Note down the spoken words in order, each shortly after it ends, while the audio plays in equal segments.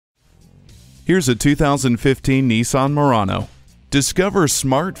Here's a 2015 Nissan Murano. Discover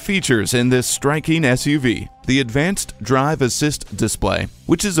smart features in this striking SUV. The Advanced Drive Assist display,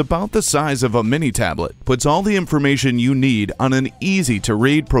 which is about the size of a mini tablet, puts all the information you need on an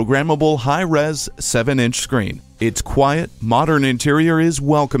easy-to-read programmable high-res 7-inch screen. Its quiet, modern interior is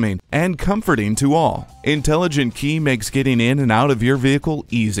welcoming and comforting to all. Intelligent Key makes getting in and out of your vehicle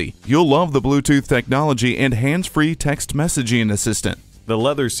easy. You'll love the Bluetooth technology and hands-free text messaging assistant. The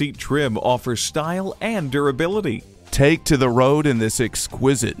leather seat trim offers style and durability. Take to the road in this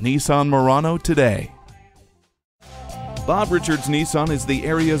exquisite Nissan Murano today. Bob Richards Nissan is the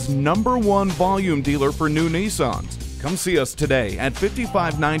area's #1 volume dealer for new Nissans. Come see us today at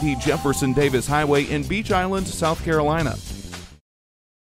 5590 Jefferson Davis Highway in Beach Island, South Carolina.